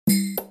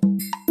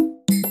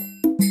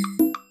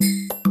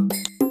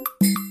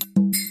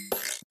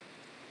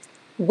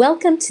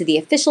Welcome to the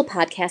official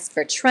podcast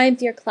for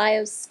Triumvir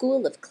Clio's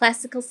School of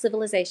Classical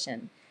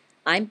Civilization.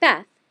 I'm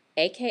Beth,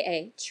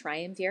 aka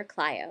Triumvir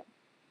Clio.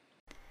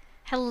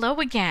 Hello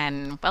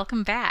again.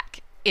 Welcome back.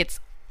 It's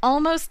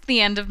almost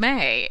the end of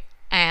May,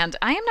 and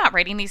I am not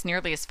writing these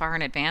nearly as far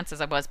in advance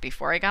as I was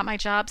before I got my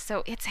job,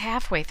 so it's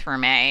halfway through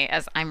May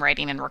as I'm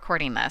writing and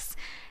recording this,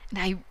 and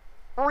I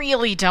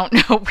really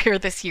don't know where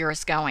this year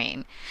is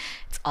going.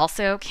 It's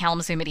also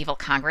Kalamazoo Medieval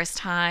Congress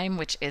time,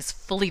 which is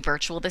fully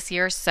virtual this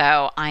year,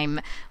 so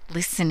I'm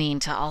listening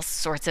to all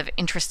sorts of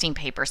interesting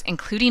papers,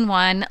 including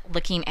one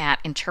looking at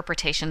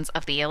interpretations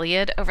of the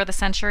Iliad over the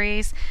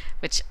centuries,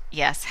 which,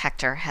 yes,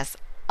 Hector has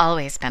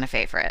always been a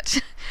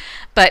favorite.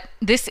 But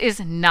this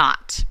is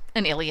not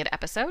an Iliad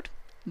episode.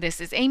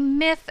 This is a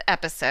myth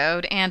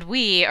episode, and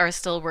we are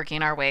still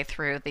working our way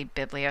through the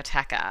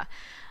Bibliotheca.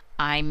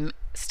 I'm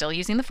still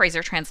using the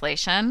Fraser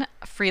translation,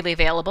 freely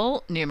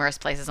available, numerous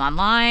places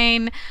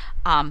online.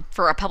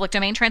 For a public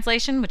domain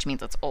translation, which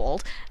means it's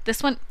old,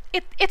 this one,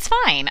 it's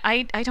fine.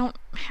 I don't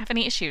have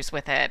any issues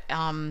with it.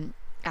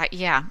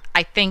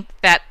 I think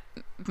that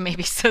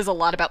maybe says a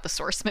lot about the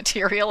source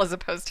material as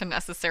opposed to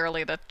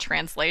necessarily the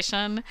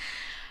translation.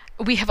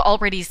 We have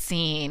already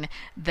seen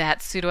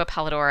that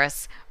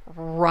Pseudo-Apollodorus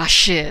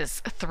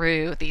rushes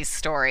through these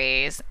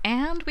stories,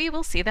 and we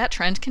will see that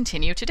trend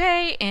continue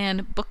today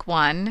in Book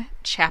 1,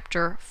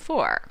 Chapter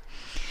 4.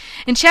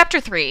 In Chapter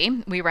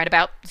 3, we read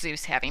about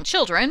Zeus having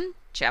children.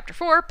 Chapter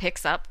 4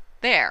 picks up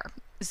there.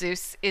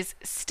 Zeus is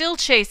still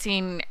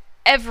chasing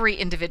every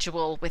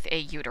individual with a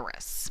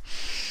uterus.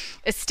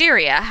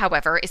 Asteria,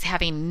 however, is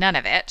having none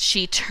of it.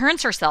 She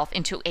turns herself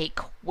into a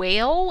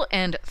quail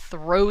and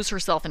throws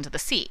herself into the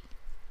sea,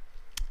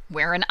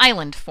 where an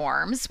island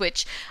forms,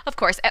 which, of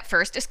course, at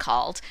first is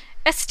called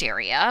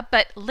Asteria,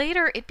 but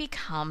later it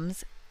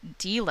becomes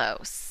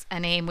Delos, a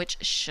name which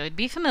should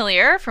be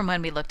familiar from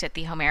when we looked at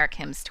the Homeric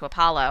hymns to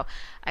Apollo.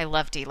 I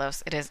love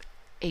Delos. It is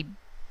a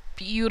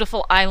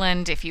beautiful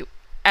island. If you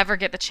ever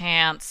get the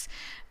chance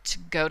to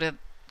go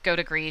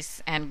to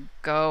Greece and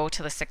go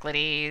to the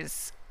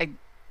Cyclades,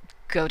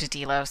 go to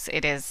Delos.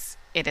 It is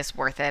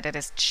worth it. It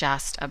is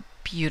just a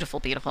beautiful,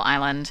 beautiful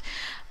island.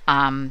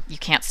 You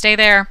can't stay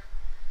there,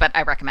 but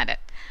I recommend it.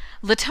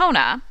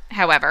 Latona,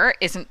 however,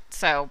 isn't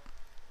so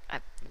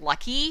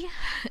lucky.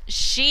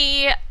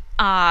 She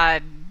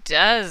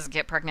does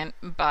get pregnant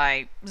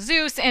by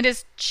Zeus and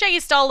is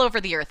chased all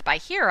over the earth by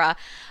Hera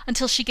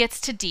until she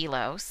gets to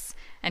Delos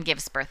and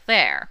gives birth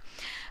there.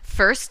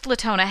 First,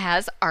 Latona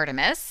has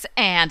Artemis,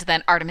 and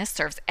then Artemis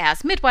serves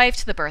as midwife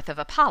to the birth of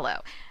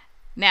Apollo.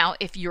 Now,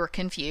 if you're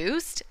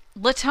confused,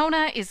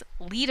 Latona is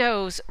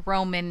Leto's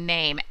Roman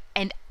name,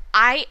 and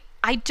I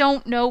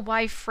don't know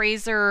why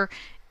Fraser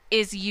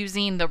is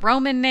using the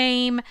Roman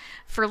name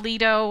for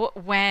Leto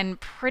when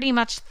pretty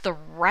much the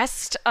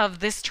rest of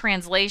this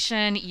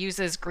translation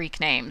uses Greek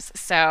names.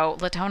 So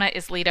Latona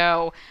is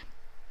Leto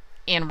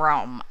in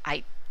Rome.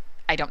 I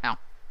don't know.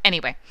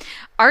 Anyway,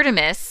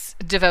 Artemis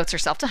devotes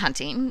herself to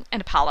hunting,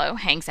 and Apollo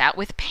hangs out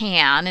with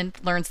Pan and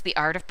learns the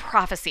art of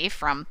prophecy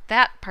from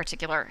that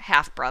particular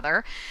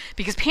half-brother,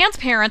 because Pan's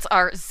parents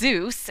are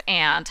Zeus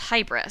and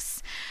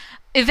Hybris.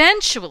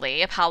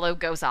 Eventually, Apollo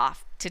goes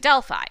off to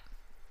Delphi.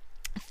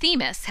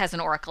 Themis has an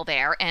oracle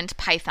there, and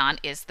Python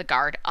is the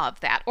guard of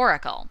that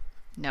oracle.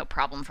 No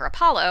problem for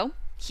Apollo.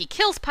 He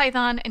kills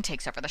Python and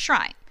takes over the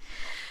shrine.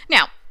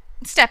 Now,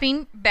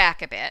 stepping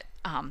back a bit,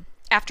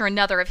 after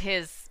another of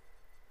his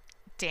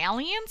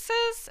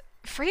dalliances,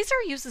 Fraser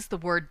uses the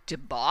word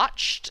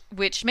debauched,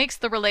 which makes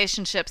the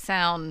relationship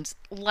sound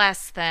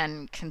less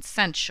than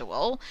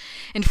consensual.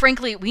 And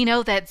frankly, we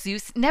know that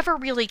Zeus never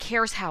really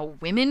cares how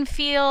women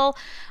feel,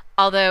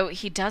 although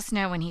he does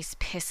know when he's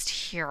pissed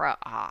Hera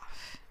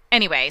off.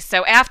 Anyway,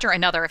 so after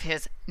another of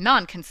his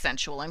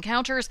non-consensual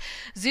encounters,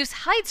 Zeus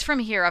hides from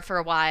Hera for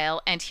a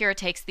while, and Hera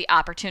takes the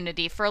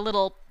opportunity for a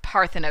little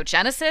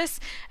parthenogenesis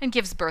and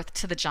gives birth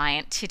to the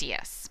giant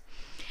Tydeus.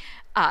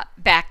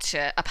 Back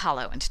to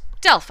Apollo and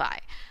Delphi.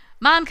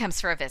 Mom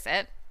comes for a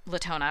visit,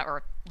 Latona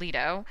or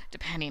Leto,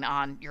 depending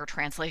on your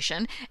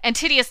translation, and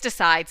Tydeus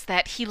decides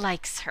that he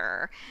likes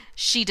her.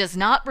 She does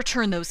not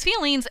return those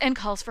feelings and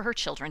calls for her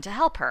children to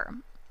help her.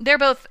 They're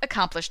both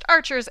accomplished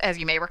archers, as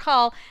you may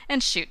recall,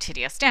 and shoot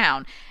Tydeus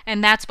down,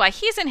 and that's why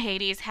he's in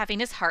Hades, having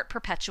his heart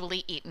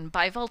perpetually eaten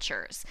by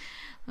vultures.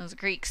 Those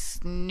Greeks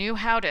knew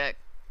how to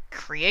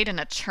create an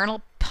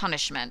eternal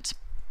punishment.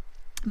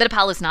 But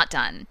Apollo's not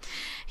done.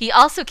 He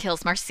also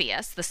kills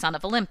Marsyas, the son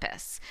of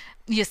Olympus.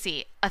 You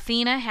see,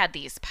 Athena had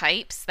these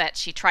pipes that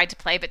she tried to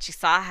play, but she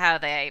saw how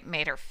they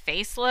made her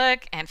face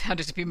look and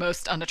found it to be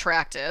most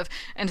unattractive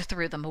and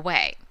threw them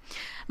away.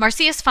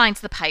 Marsyas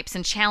finds the pipes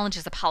and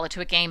challenges Apollo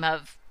to a game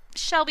of,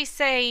 shall we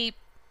say,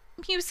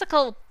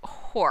 musical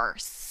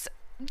horse.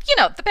 You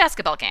know, the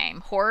basketball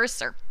game.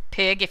 Horse or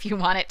pig, if you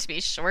want it to be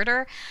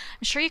shorter.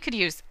 I'm sure you could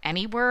use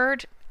any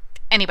word.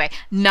 Anyway,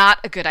 not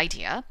a good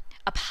idea.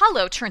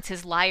 Apollo turns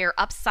his lyre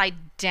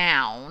upside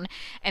down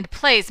and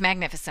plays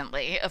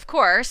magnificently, of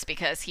course,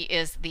 because he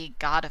is the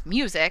god of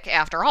music,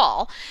 after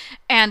all.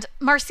 And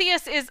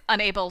Marsyas is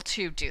unable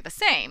to do the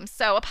same.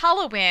 So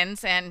Apollo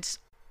wins, and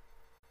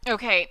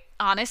okay,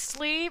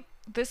 honestly,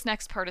 this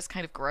next part is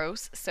kind of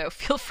gross, so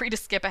feel free to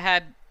skip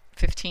ahead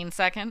 15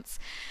 seconds.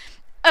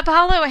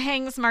 Apollo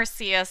hangs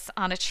Marsyas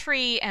on a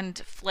tree and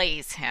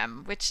flays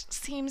him, which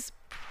seems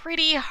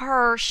pretty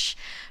harsh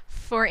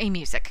for a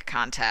music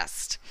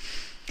contest.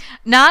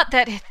 Not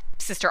that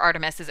Sister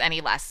Artemis is any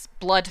less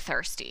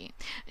bloodthirsty.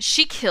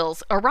 She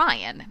kills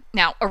Orion.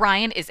 Now,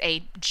 Orion is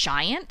a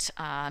giant.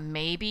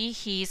 Maybe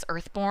he's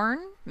earthborn.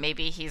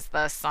 Maybe he's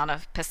the son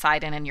of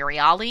Poseidon and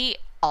Euryale.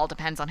 All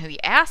depends on who you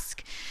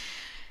ask.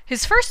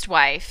 His first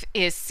wife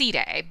is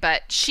Side,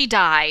 but she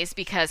dies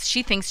because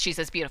she thinks she's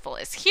as beautiful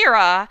as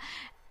Hera,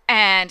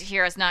 and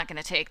Hera's not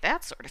going to take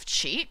that sort of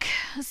cheek.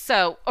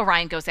 So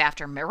Orion goes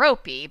after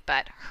Merope,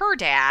 but her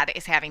dad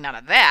is having none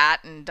of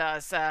that and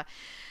does a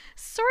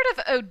sort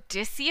of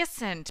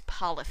Odysseus and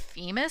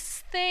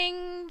Polyphemus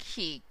thing.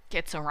 He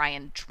gets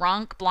Orion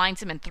drunk,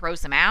 blinds him, and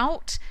throws him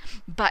out.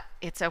 But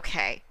it's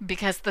okay,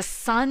 because the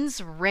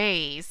sun's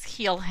rays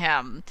heal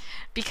him.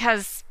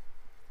 Because,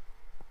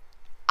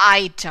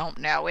 I don't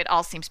know, it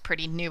all seems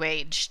pretty new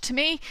age to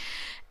me.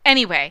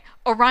 Anyway,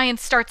 Orion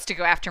starts to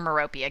go after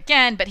Merope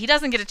again, but he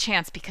doesn't get a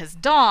chance because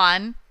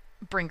Dawn,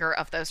 bringer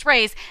of those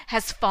rays,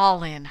 has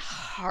fallen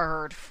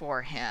hard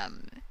for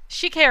him.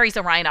 She carries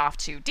Orion off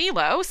to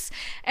Delos,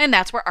 and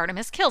that's where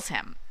Artemis kills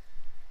him.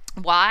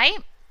 Why?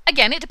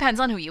 Again, it depends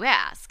on who you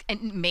ask.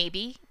 And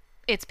maybe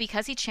it's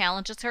because he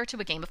challenges her to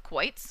a game of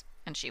quoits,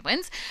 and she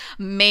wins.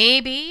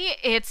 Maybe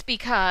it's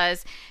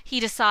because he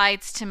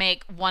decides to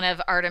make one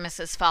of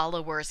Artemis's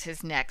followers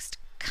his next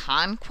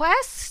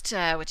conquest,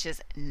 which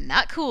is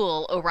not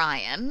cool,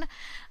 Orion.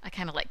 I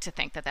kind of like to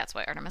think that that's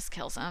why Artemis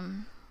kills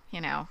him.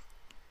 You know,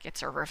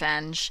 gets her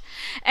revenge.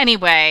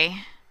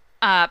 Anyway,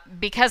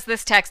 because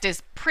this text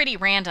is pretty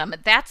random,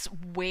 that's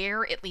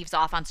where it leaves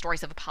off on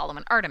stories of Apollo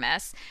and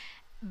Artemis.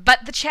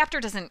 But the chapter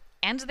doesn't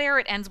end there.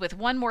 It ends with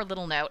one more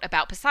little note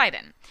about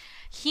Poseidon.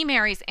 He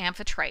marries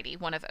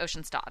Amphitrite, one of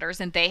Ocean's daughters,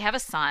 and they have a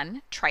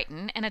son,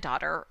 Triton, and a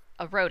daughter,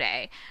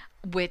 Rhode,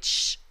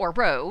 or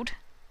Rhode,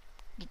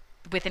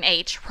 with an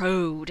H,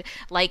 Rhode,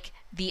 like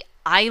the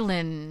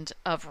island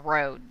of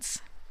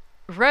Rhodes.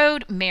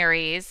 Rhode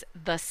marries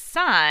the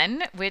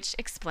sun, which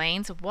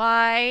explains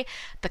why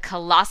the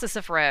Colossus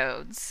of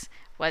Rhodes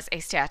was a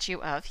statue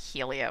of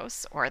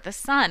Helios, or the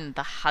sun,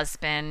 the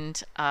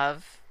husband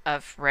of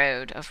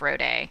Rhode.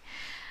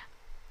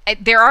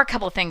 There are a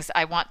couple of things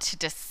I want to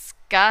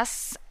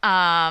discuss,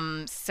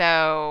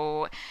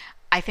 so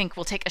I think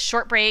we'll take a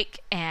short break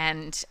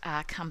and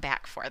come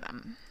back for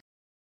them.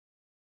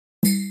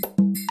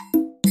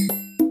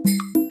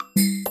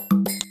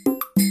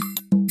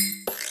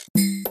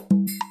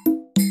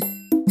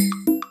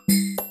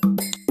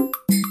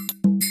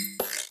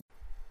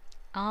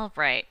 All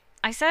right.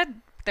 I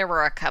said there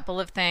were a couple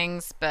of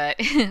things, but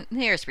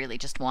there's really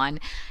just one.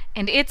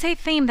 And it's a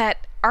theme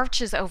that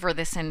arches over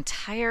this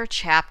entire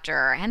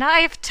chapter, and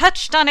I've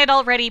touched on it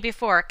already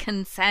before: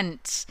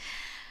 consent.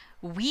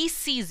 We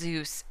see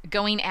Zeus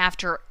going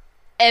after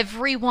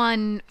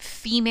everyone,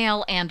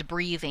 female and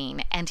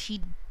breathing, and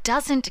he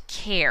doesn't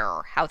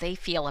care how they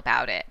feel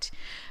about it.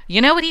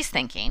 You know what he's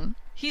thinking?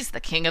 He's the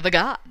king of the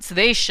gods.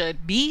 They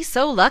should be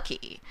so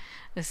lucky.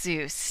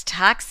 Zeus,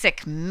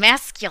 toxic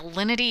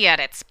masculinity at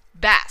its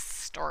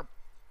best, or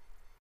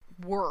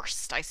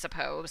worst, I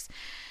suppose.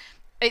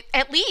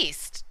 At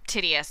least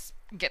Tydeus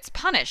gets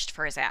punished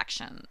for his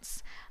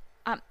actions.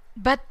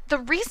 But the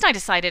reason I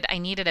decided I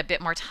needed a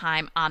bit more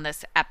time on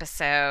this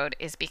episode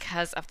is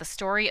because of the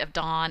story of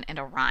Dawn and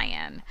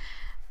Orion.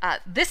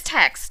 This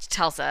text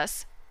tells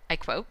us, I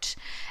quote,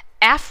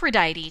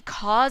 Aphrodite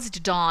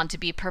caused Dawn to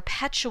be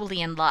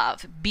perpetually in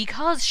love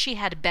because she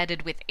had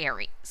bedded with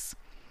Ares.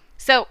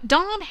 So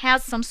Dawn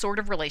has some sort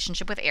of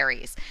relationship with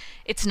Ares.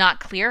 It's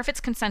not clear if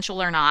it's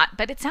consensual or not,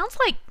 but it sounds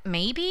like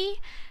maybe.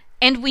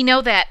 And we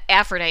know that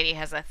Aphrodite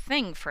has a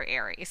thing for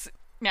Ares.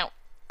 Now,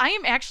 I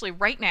am actually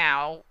right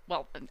now,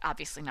 well,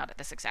 obviously not at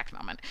this exact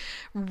moment,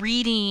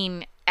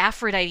 reading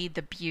Aphrodite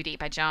the Beauty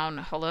by Joan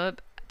Holub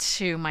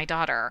to my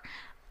daughter.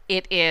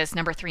 It is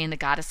number 3 in the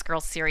Goddess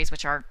Girls series,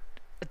 which are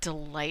a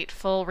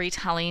delightful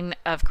retelling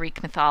of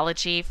Greek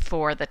mythology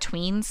for the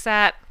tween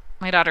set.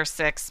 My daughter's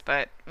 6,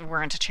 but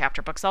we're into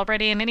chapter books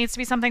already, and it needs to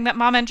be something that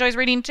Mama enjoys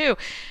reading too.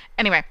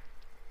 Anyway,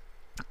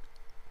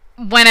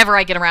 whenever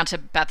I get around to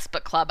Beth's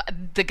book club,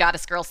 the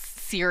Goddess Girls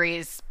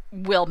series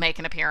will make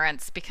an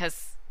appearance,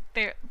 because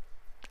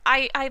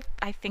I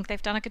think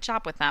they've done a good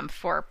job with them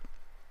for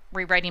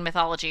rewriting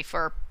mythology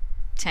for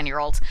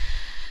 10-year-olds.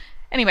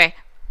 Anyway,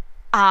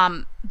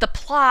 the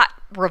plot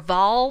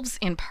revolves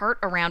in part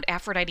around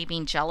Aphrodite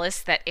being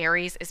jealous that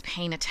Ares is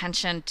paying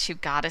attention to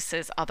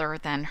goddesses other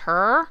than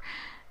her.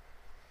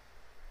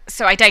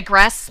 So I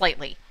digress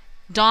slightly.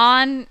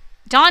 Dawn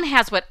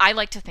has what I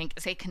like to think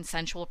is a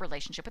consensual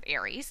relationship with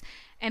Ares,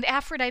 and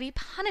Aphrodite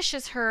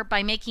punishes her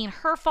by making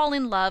her fall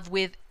in love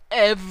with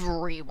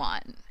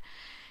everyone.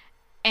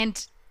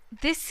 And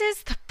this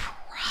is the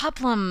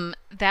problem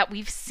that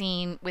we've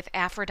seen with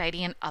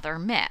Aphrodite and other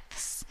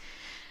myths.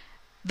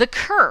 The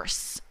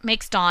curse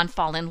makes Dawn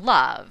fall in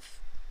love,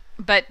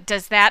 but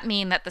does that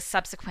mean that the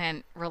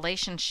subsequent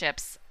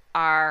relationships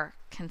are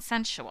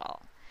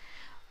consensual?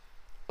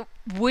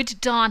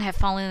 Would Dawn have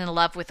fallen in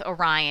love with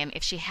Orion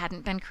if she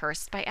hadn't been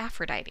cursed by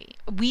Aphrodite?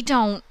 We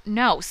don't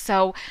know.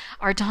 So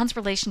are Dawn's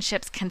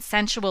relationships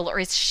consensual, or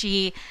is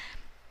she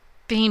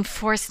being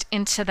forced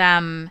into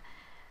them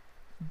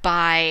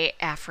by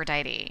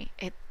Aphrodite?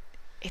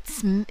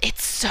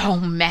 It's so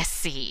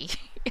messy.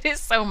 It is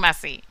so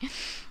messy.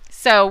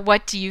 So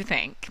what do you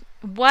think?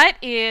 What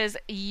is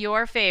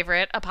your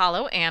favorite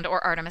Apollo and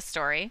or Artemis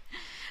story?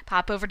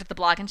 Pop over to the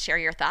blog and share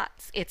your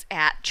thoughts. It's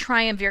at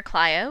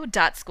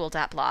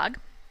triumvirclio.school.blog.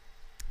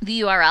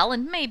 The URL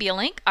and maybe a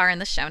link are in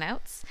the show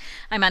notes.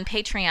 I'm on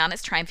Patreon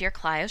as Triumvir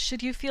Clio.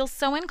 Should you feel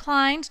so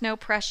inclined, no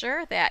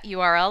pressure. That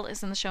URL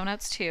is in the show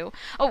notes too.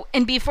 Oh,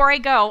 and before I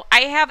go,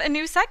 I have a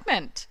new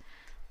segment.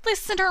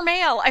 Listener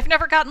mail. I've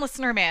never gotten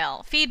listener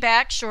mail.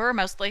 Feedback, sure,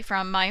 mostly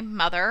from my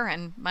mother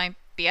and my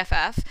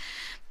BFF.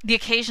 The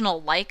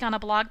occasional like on a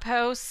blog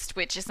post,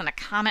 which isn't a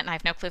comment, and I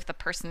have no clue if the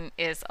person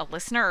is a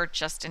listener or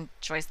just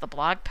enjoys the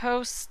blog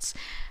posts.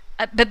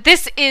 But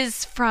this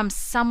is from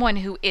someone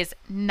who is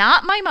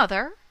not my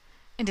mother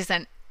and is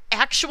an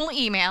actual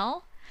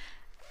email.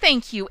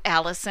 Thank you,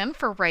 Allison,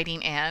 for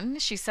writing in.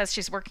 She says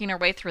she's working her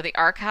way through the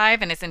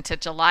archive and is into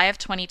July of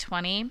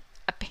 2020.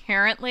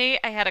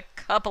 Apparently, I had a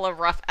couple of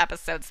rough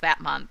episodes that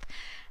month,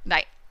 and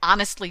I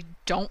honestly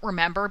don't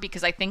remember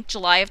because I think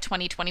July of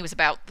 2020 was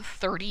about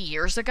 30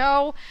 years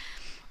ago.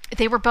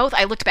 They were both,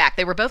 I looked back,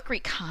 they were both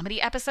Greek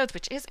comedy episodes,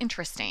 which is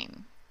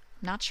interesting.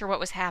 Not sure what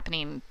was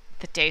happening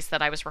the days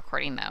that I was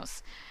recording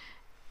those.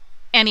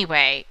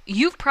 Anyway,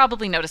 you've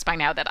probably noticed by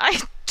now that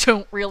I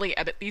don't really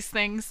edit these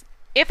things.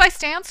 If I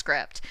stay on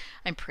script,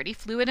 I'm pretty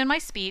fluid in my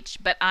speech,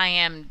 but I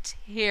am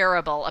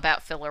terrible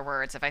about filler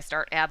words if I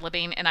start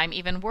ad-libbing, and I'm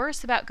even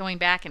worse about going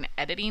back and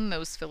editing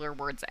those filler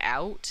words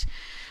out.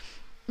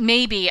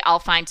 Maybe I'll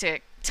find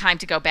time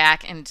to go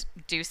back and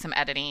do some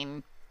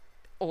editing,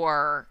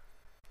 or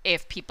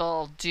if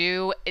people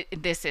do,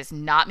 this is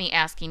not me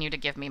asking you to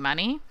give me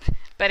money,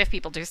 but if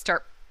people do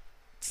start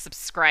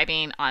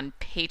subscribing on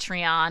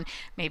Patreon,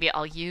 maybe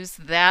I'll use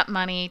that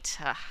money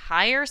to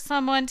hire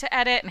someone to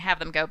edit and have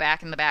them go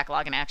back in the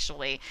backlog and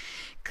actually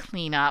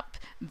clean up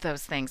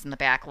those things in the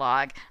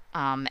backlog,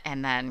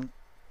 and then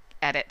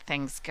edit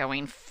things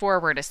going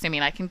forward,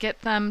 assuming I can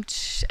get them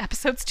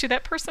episodes to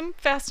that person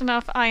fast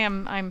enough.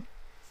 I'm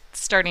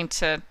starting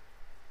to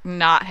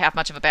not have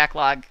much of a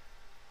backlog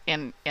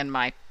in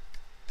my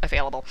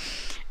available.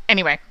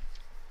 Anyway,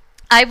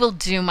 I will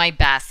do my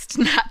best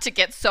not to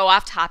get so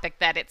off topic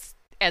that it's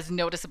as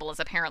noticeable as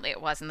apparently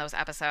it was in those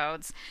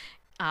episodes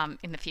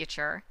in the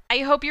future. I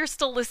hope you're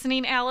still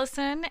listening,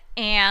 Allison,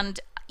 and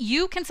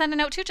you can send a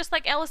note too, just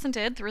like Allison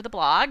did, through the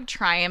blog,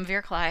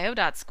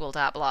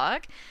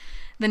 triumvirclio.school.blog.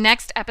 The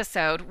next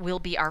episode will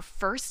be our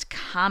first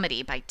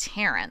comedy by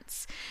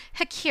Terrence,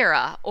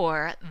 Hakira,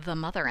 or The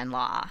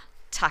Mother-in-Law.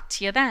 Talk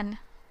to you then.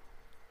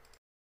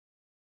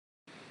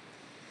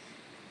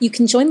 You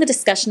can join the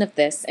discussion of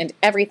this and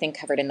everything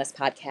covered in this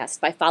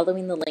podcast by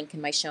following the link in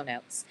my show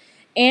notes.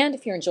 And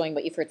if you're enjoying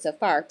what you've heard so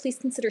far, please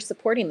consider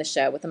supporting the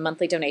show with a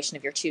monthly donation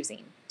of your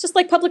choosing, just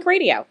like public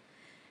radio.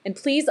 And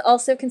please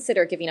also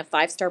consider giving a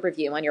 5-star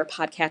review on your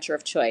podcatcher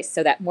of choice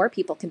so that more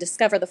people can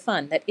discover the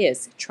fun that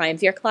is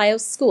Triumvir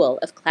Clio's School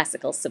of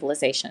Classical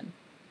Civilization.